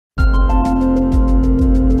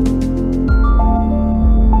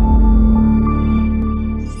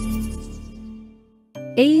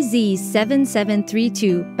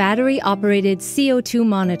AZ7732 battery-operated CO2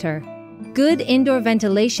 monitor. Good indoor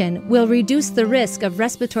ventilation will reduce the risk of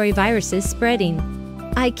respiratory viruses spreading.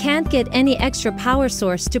 I can't get any extra power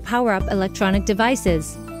source to power up electronic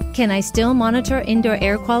devices. Can I still monitor indoor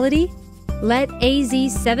air quality? Let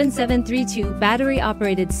AZ7732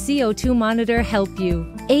 battery-operated CO2 monitor help you.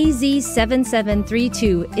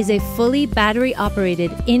 AZ7732 is a fully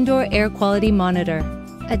battery-operated indoor air quality monitor.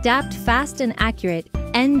 Adapt fast and accurate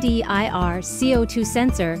NDIR CO2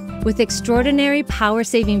 sensor with extraordinary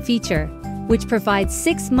power-saving feature, which provides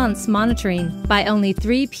 6 months monitoring by only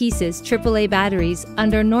 3 pieces AAA batteries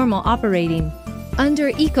under normal operating. Under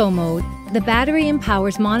Eco Mode, the battery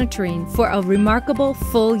empowers monitoring for a remarkable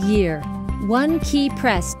full year. 1 key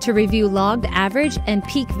press to review logged average and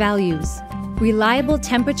peak values. Reliable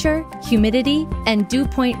temperature, humidity, and dew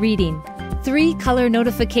point reading. 3 color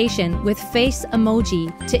notification with face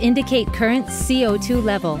emoji to indicate current CO2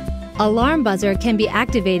 level. Alarm buzzer can be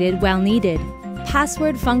activated while needed.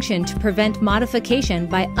 Password function to prevent modification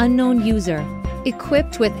by unknown user.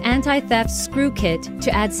 Equipped with anti-theft screw kit to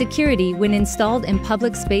add security when installed in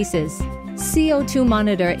public spaces. CO2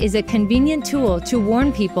 monitor is a convenient tool to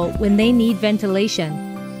warn people when they need ventilation.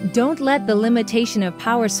 Don't let the limitation of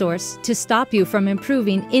power source to stop you from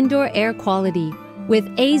improving indoor air quality. With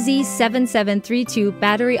AZ7732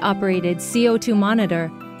 battery-operated CO2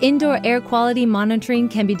 monitor, indoor air quality monitoring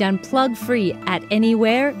can be done plug-free at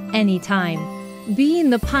anywhere, anytime. Being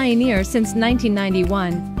the pioneer since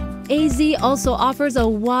 1991, AZ also offers a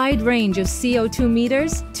wide range of CO2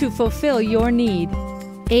 meters to fulfill your need.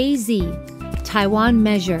 AZ, Taiwan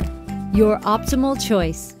Measure, your optimal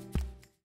choice.